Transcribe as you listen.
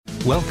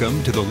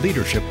Welcome to the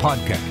Leadership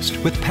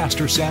Podcast with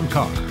Pastor Sam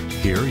Carr.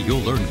 Here you'll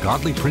learn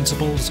godly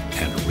principles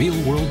and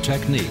real-world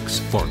techniques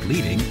for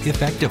leading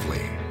effectively.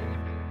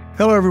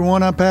 Hello,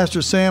 everyone. I'm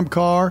Pastor Sam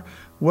Carr.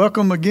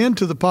 Welcome again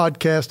to the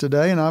podcast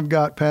today, and I've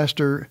got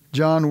Pastor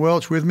John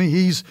Welch with me.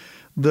 He's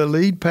the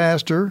lead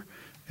pastor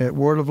at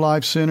Word of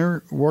Life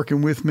Center,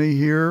 working with me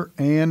here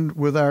and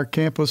with our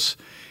campus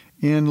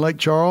in Lake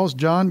Charles.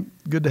 John,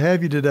 good to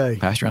have you today.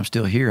 Pastor, I'm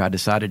still here. I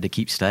decided to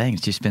keep staying.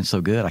 It's just been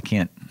so good.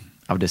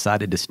 I've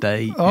decided to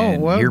stay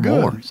and hear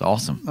good. more. It's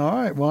awesome. All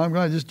right. Well, I'm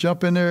going to just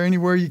jump in there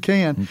anywhere you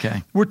can.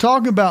 Okay. We're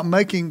talking about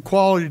making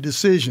quality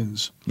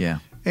decisions. Yeah.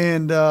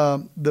 And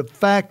the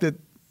fact that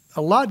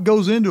a lot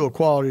goes into a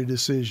quality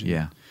decision.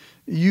 Yeah.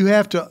 You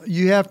have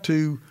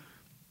to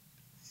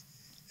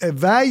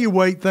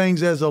evaluate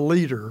things as a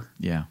leader.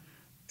 Yeah.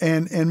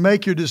 And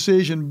make your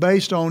decision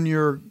based on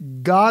your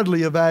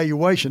godly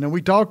evaluation. And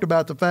we talked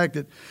about the fact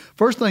that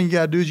first thing you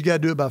got to do is you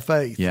got to do it by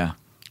faith. Yeah.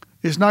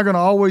 It's not going to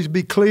always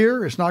be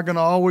clear. It's not going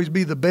to always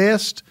be the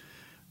best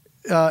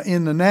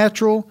in the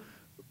natural,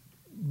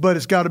 but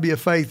it's got to be a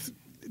faith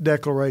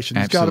declaration.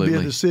 It's got to be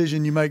a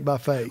decision you make by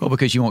faith. Well,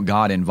 because you want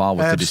God involved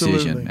with Absolutely.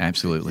 the decision.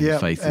 Absolutely. Yeah,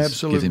 Faith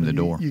absolutely. gives him the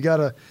door. You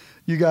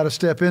got to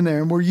step in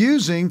there. And we're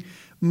using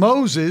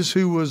Moses,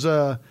 who was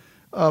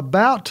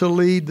about to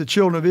lead the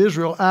children of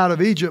Israel out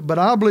of Egypt, but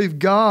I believe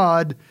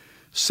God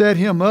set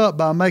him up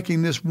by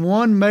making this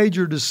one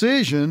major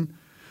decision,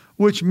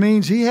 which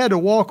means he had to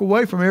walk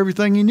away from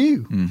everything he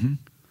knew. Mm-hmm.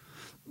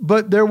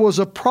 But there was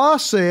a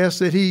process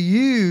that he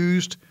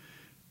used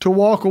to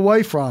walk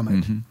away from it.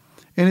 Mm-hmm.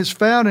 And it's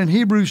found in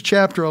Hebrews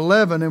chapter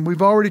 11, and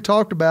we've already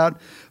talked about,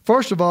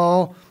 first of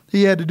all,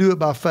 he had to do it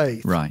by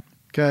faith. Right.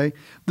 Okay.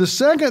 The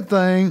second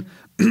thing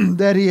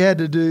that he had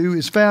to do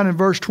is found in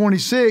verse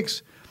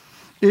 26.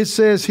 It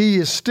says, he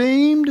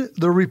esteemed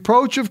the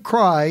reproach of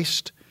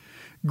Christ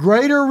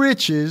greater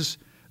riches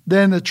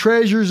than the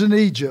treasures in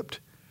Egypt,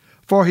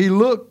 for he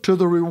looked to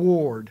the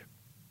reward.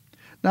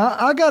 Now,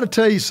 I got to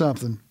tell you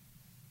something.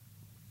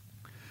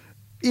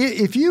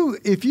 If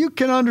you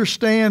can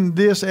understand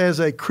this as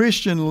a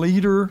Christian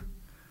leader,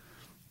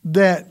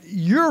 that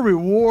your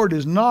reward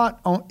is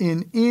not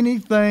in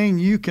anything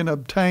you can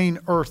obtain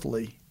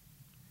earthly.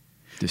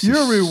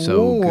 Your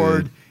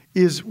reward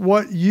is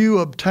what you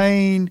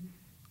obtain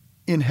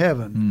in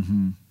heaven.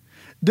 Mm-hmm.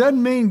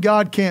 Doesn't mean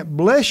God can't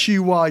bless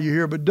you while you're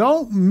here, but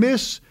don't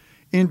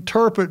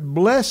misinterpret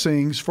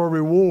blessings for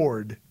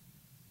reward.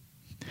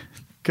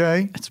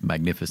 Okay? That's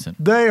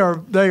magnificent. They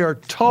are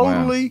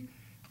totally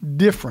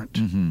different.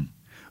 Mm-hmm.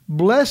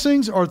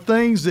 Blessings are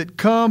things that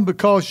come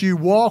because you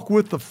walk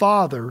with the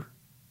Father.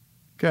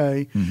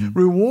 Okay? Mm-hmm.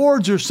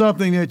 Rewards are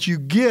something that you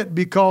get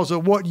because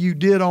of what you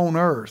did on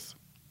earth.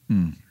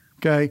 Mm.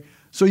 Okay?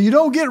 So you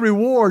don't get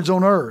rewards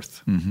on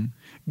earth. Mm-hmm.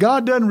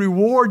 God doesn't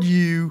reward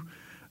you.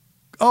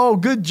 Oh,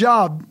 good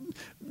job,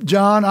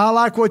 John. I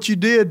like what you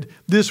did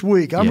this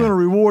week. I'm going to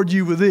reward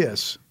you with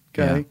this.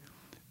 Okay. Yeah.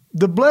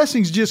 The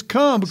blessings just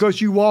come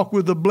because you walk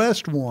with the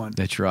blessed one.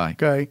 That's right.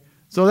 Okay.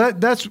 So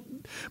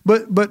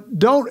but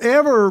don't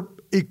ever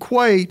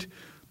equate,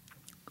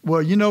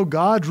 well,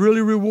 God's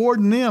really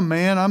rewarding them,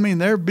 man. I mean,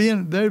 they're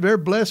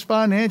blessed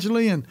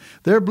financially and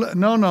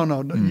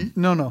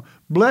No.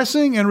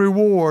 Blessing and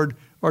reward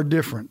are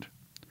different.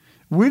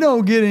 We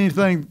don't get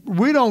anything.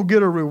 We don't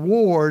get a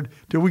reward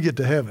till we get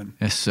to heaven.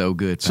 That's so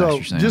good,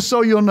 Pastor Sam. Just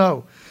so you'll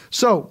know.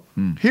 So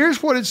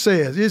here's what it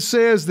says. It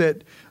says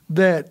that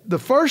the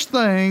first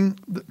thing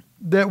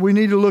that we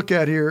need to look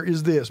at here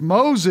is this.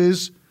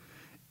 Moses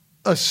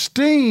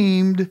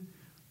esteemed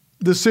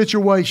the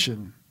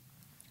situation.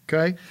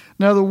 Okay?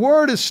 Now, the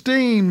word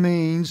esteem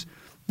means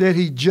that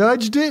he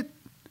judged it,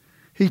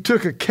 he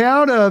took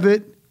account of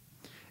it,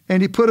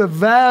 and he put a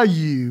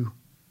value.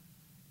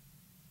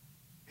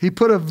 He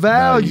put a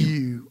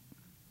value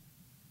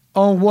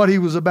on what he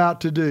was about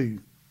to do.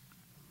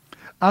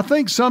 I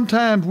think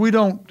sometimes we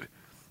don't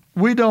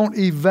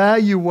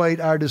evaluate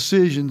our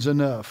decisions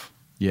enough.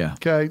 Yeah.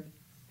 Okay?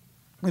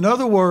 In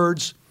other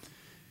words,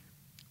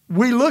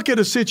 we look at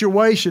a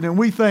situation and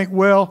we think,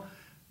 well,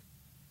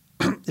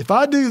 if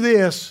I do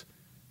this,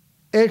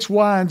 X,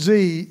 Y, and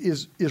Z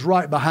is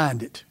right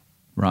behind it.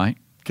 Right.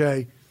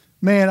 Okay?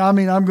 Man, I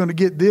mean, I'm going to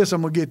get this,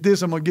 I'm going to get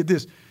this, I'm going to get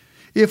this.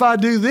 If I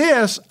do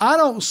this, I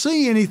don't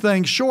see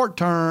anything short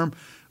term,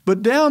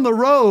 but down the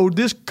road,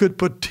 this could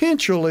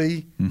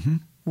potentially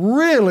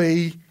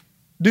really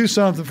do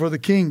something for the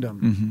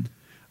kingdom. Mm-hmm.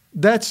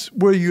 That's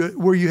where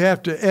you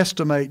have to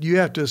estimate. You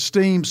have to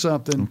esteem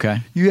something. Okay.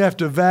 You have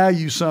to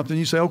value something.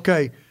 You say,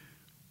 okay,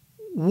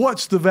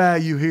 what's the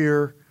value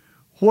here?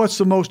 What's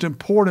the most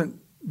important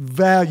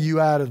value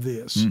out of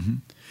this? Mm-hmm.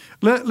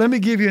 Let me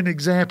give you an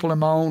example in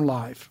my own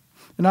life.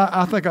 And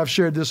I think I've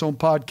shared this on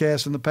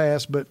podcasts in the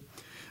past, but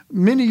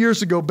many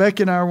years ago,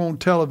 Becky and I were on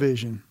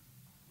television,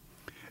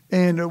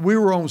 and we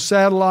were on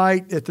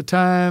satellite at the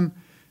time,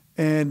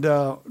 and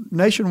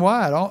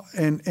nationwide,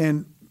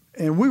 and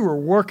we were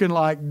working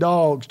like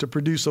dogs to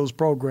produce those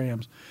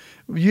programs.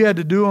 You had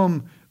to do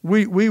them.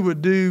 We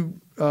would do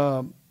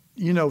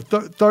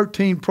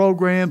 13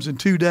 programs in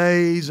 2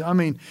 days. I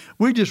mean,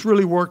 we just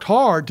really worked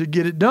hard to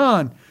get it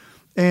done,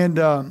 and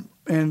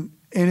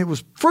it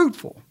was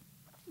fruitful.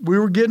 We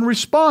were getting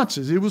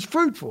responses. It was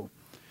fruitful.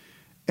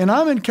 And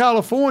I'm in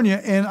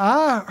California, and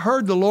I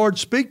heard the Lord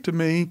speak to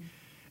me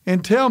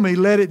and tell me,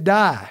 let it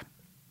die.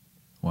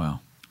 Wow.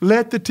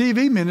 Let the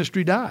TV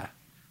ministry die.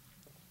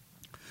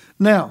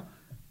 Now,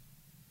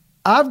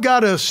 I've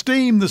got to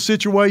esteem the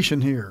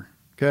situation here,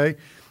 okay?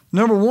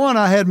 Number one,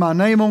 I had my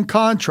name on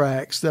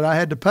contracts that I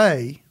had to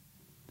pay.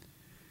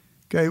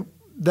 Okay,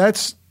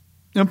 that's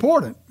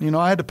important.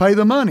 I had to pay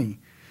the money.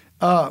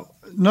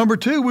 Number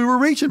two, we were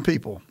reaching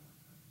people.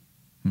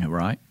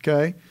 Right.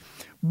 Okay.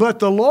 But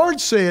the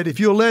Lord said, if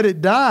you'll let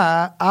it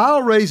die,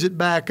 I'll raise it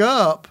back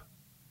up,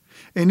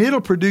 and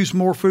it'll produce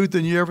more fruit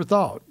than you ever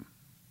thought.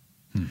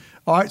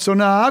 All right, so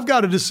now I've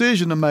got a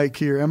decision to make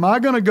here. Am I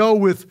going to go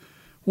with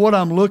what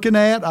I'm looking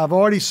at? I've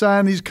already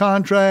signed these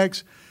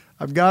contracts.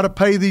 I've got to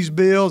pay these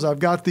bills. I've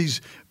got these.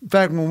 In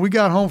fact, when we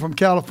got home from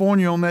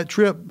California on that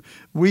trip,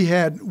 we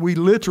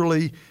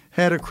literally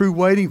had a crew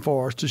waiting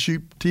for us to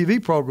shoot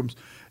TV programs.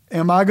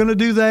 Am I going to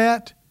do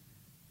that?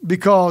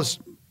 Because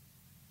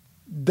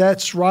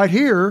that's right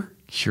here.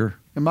 Sure.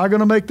 Am I going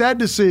to make that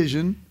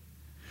decision?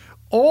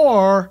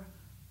 Or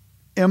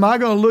am I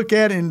going to look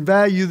at and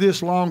value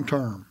this long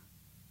term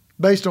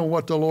based on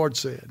what the Lord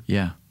said?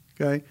 Yeah.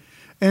 Okay.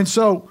 And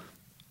so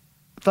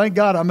thank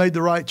God I made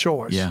the right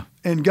choice. Yeah.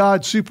 And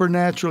God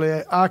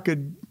supernaturally, I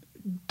could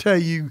tell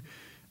you,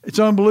 it's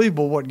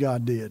unbelievable what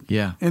God did.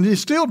 Yeah. And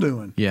He's still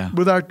doing. Yeah.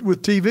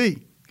 With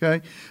TV.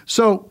 Okay.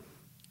 So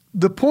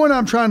the point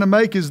I'm trying to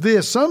make is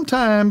this: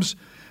 sometimes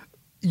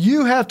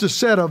you have to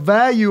set a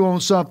value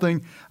on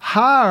something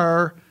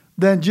higher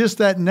than just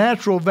that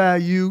natural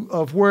value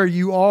of where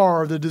you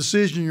are, the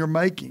decision you're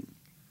making.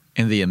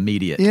 In the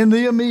immediate.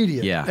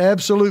 Yeah.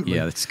 Absolutely.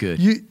 Yeah, that's good.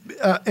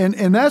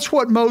 And that's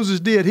what Moses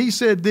did. He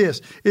said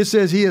this. It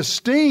says he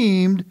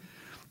esteemed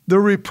the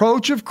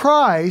reproach of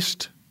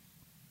Christ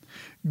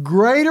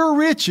greater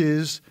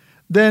riches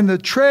than the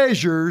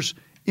treasures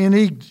in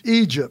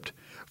Egypt,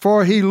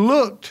 for he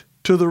looked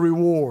to the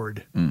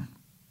reward.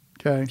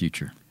 Okay.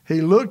 Future.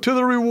 He looked to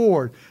the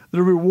reward.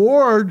 The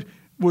reward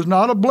was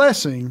not a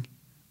blessing.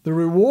 The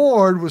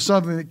reward was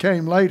something that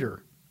came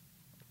later.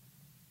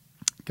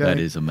 Okay? That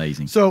is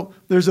amazing. So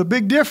there's a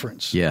big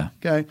difference. Yeah.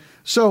 Okay.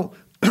 So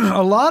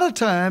a lot of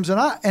times, and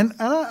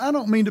I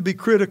don't mean to be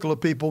critical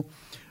of people,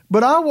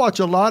 but I watch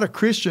a lot of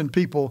Christian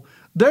people.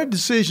 Their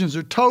decisions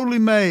are totally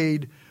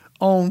made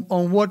on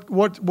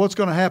what's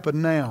going to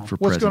happen now.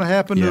 What's going to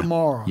happen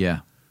tomorrow. Yeah.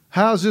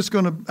 How's this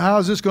going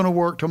to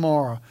work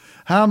tomorrow?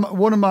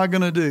 What am I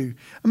going to do?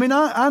 I mean,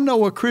 I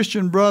know a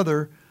Christian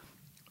brother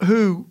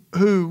who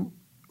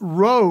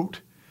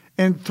wrote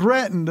and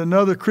threatened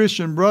another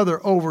Christian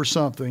brother over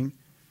something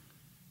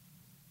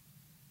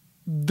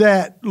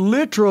that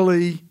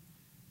literally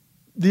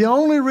the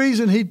only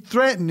reason he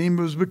threatened him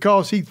was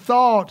because he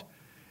thought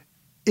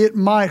it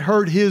might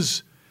hurt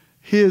his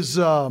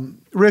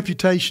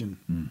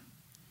reputation.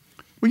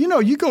 Well,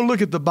 you go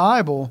look at the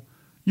Bible,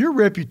 your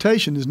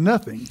reputation is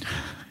nothing.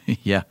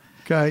 Yeah.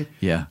 Okay?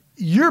 Yeah.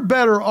 You're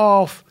better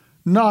off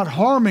not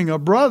harming a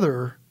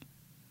brother.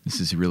 This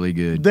is really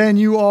good. Than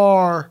you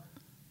are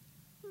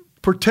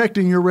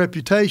protecting your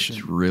reputation.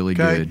 It's really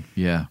good.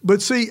 Yeah.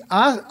 But see,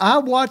 I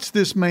watched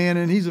this man,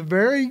 and he's a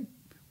very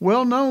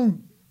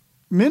well-known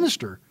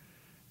minister,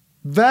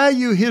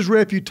 value his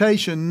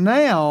reputation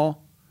now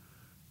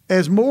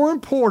as more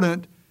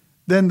important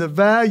than the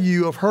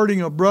value of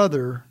hurting a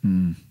brother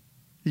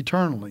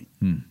eternally.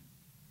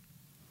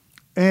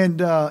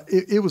 And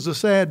it was a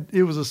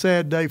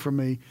sad day for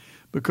me,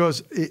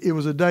 because it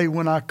was a day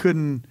when I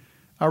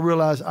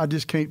realized I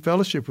just can't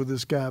fellowship with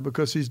this guy,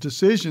 because his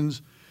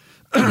decisions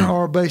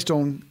are based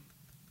on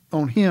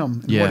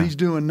him and what he's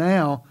doing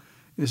now.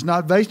 It's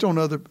not based on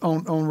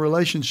on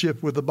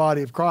relationship with the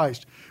body of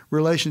Christ,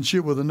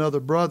 relationship with another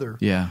brother.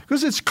 Yeah.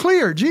 Because it's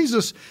clear,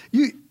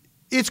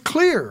 it's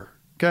clear,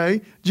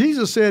 okay?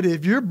 Jesus said,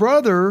 if your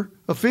brother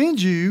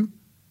offends you,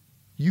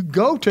 you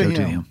go to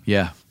him.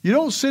 Yeah. You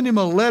don't send him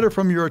a letter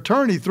from your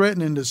attorney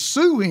threatening to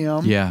sue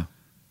him. Yeah.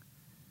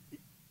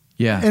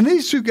 Yeah. And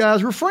these two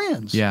guys were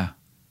friends. Yeah.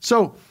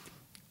 So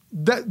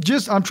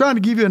I'm trying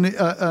to give you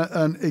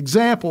an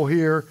example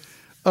here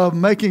of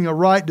making a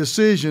right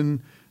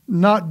decision,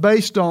 not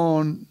based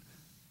on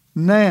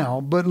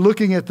now, but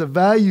looking at the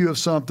value of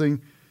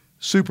something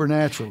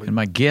supernaturally. And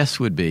my guess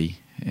would be,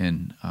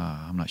 and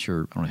I'm not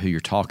sure, I don't know who you're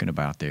talking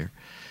about there,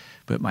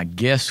 but my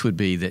guess would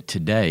be that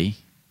today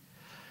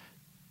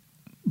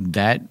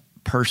that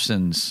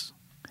person's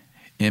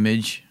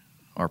image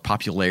or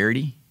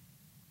popularity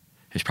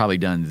has probably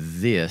done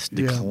this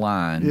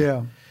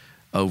decline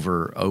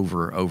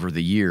over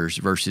the years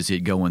versus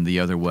it going the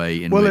other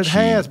way. Well, it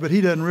has, but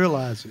he doesn't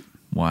realize it.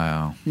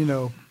 Wow.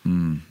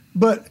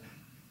 But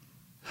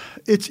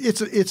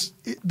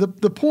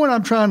the point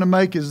I'm trying to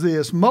make is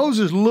this: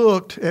 Moses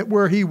looked at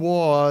where he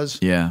was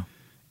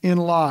in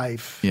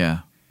life,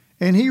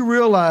 and he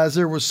realized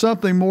there was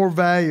something more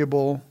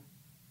valuable,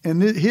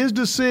 and his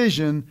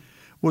decision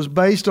was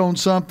based on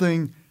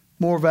something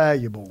more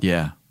valuable.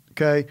 Yeah.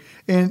 Okay.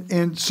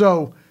 And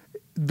so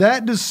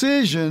that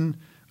decision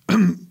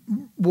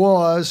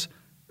was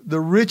the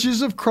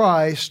riches of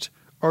Christ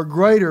are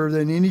greater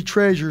than any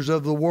treasures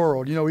of the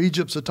world. You know,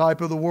 Egypt's a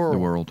type of the world. The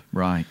world,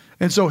 right.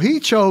 And so he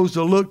chose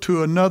to look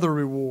to another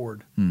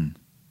reward.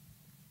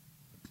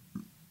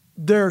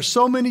 There are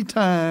so many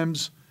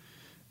times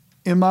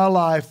in my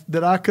life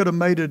that I could have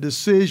made a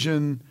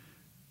decision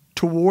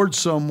towards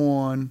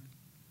someone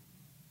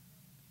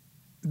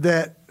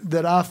that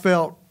I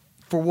felt,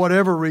 for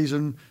whatever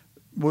reason,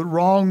 would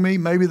wrong me.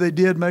 Maybe they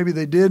did, maybe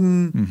they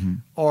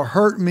didn't, or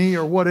hurt me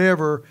or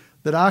whatever,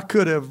 that I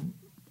could have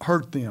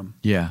hurt them.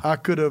 Yeah. I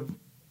could have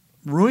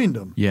ruined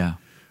them. Yeah.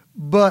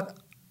 But,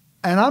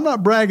 and I'm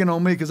not bragging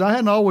on me because I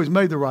hadn't always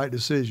made the right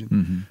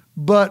decision.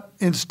 But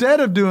instead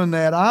of doing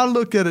that, I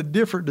looked at a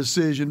different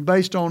decision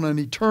based on an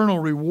eternal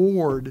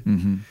reward.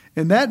 And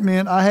that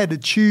meant I had to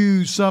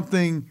choose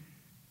something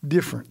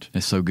different.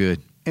 That's so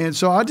good. And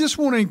so I just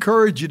want to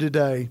encourage you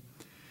today,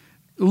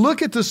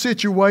 look at the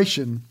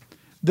situation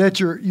that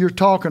you're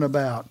talking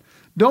about.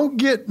 Don't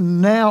get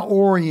now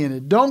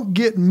oriented. Don't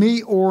get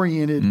me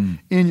oriented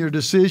in your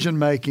decision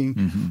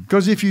making.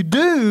 Because if you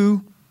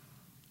do,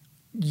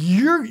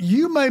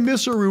 you may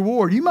miss a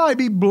reward. You might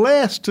be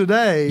blessed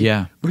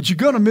today, but you're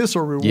going to miss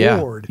a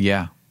reward.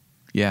 Yeah.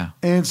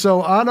 And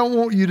so I don't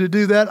want you to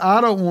do that.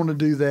 I don't want to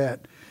do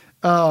that.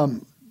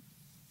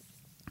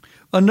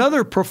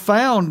 Another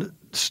profound,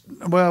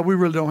 well, we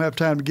really don't have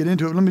time to get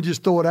into it. Let me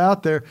just throw it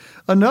out there.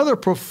 Another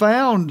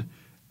profound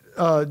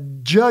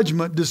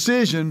judgment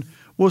decision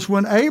was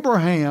when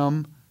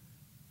Abraham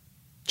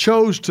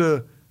chose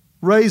to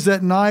raise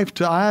that knife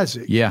to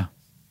Isaac. Yeah.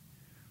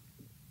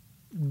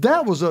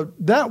 That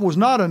was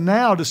not a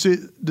now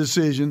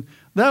decision.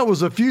 That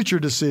was a future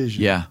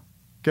decision. Yeah.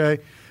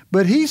 Okay.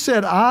 But he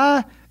said,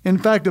 in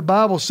fact, the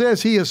Bible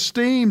says he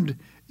esteemed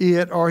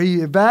it, or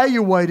he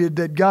evaluated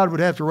that God would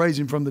have to raise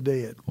him from the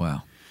dead.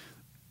 Wow.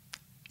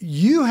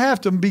 You have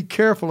to be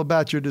careful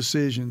about your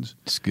decisions.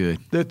 It's good.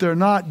 That they're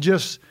not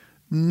just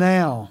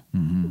now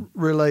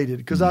related.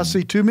 Because I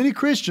see too many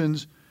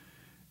Christians,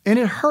 and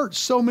it hurts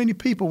so many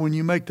people when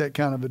you make that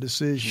kind of a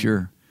decision.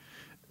 Sure.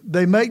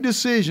 They make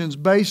decisions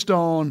based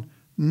on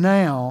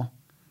now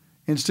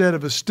instead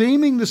of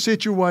esteeming the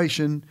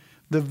situation,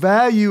 the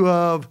value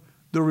of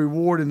the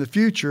reward in the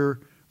future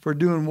for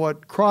doing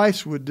what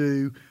Christ would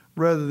do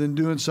rather than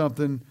doing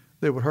something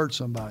that would hurt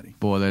somebody.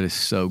 Boy, that is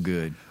so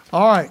good.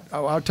 All right.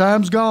 Our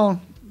time's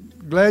gone.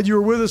 Glad you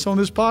were with us on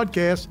this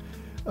podcast.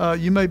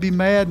 You may be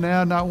mad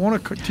now and not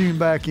want to tune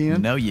back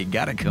in. No, you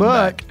got to come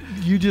back.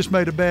 But you just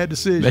made a bad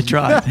decision. That's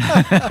right.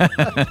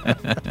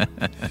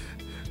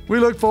 We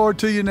look forward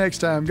to you next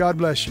time. God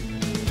bless you.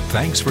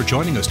 Thanks for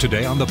joining us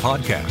today on the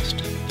podcast.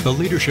 The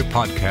Leadership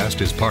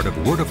Podcast is part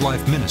of Word of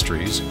Life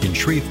Ministries in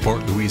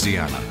Shreveport,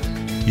 Louisiana.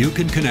 You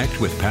can connect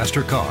with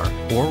Pastor Carr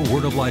or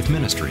Word of Life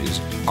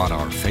Ministries on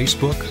our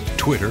Facebook,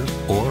 Twitter,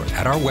 or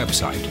at our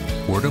website,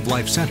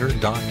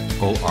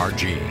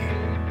 wordoflifecenter.org.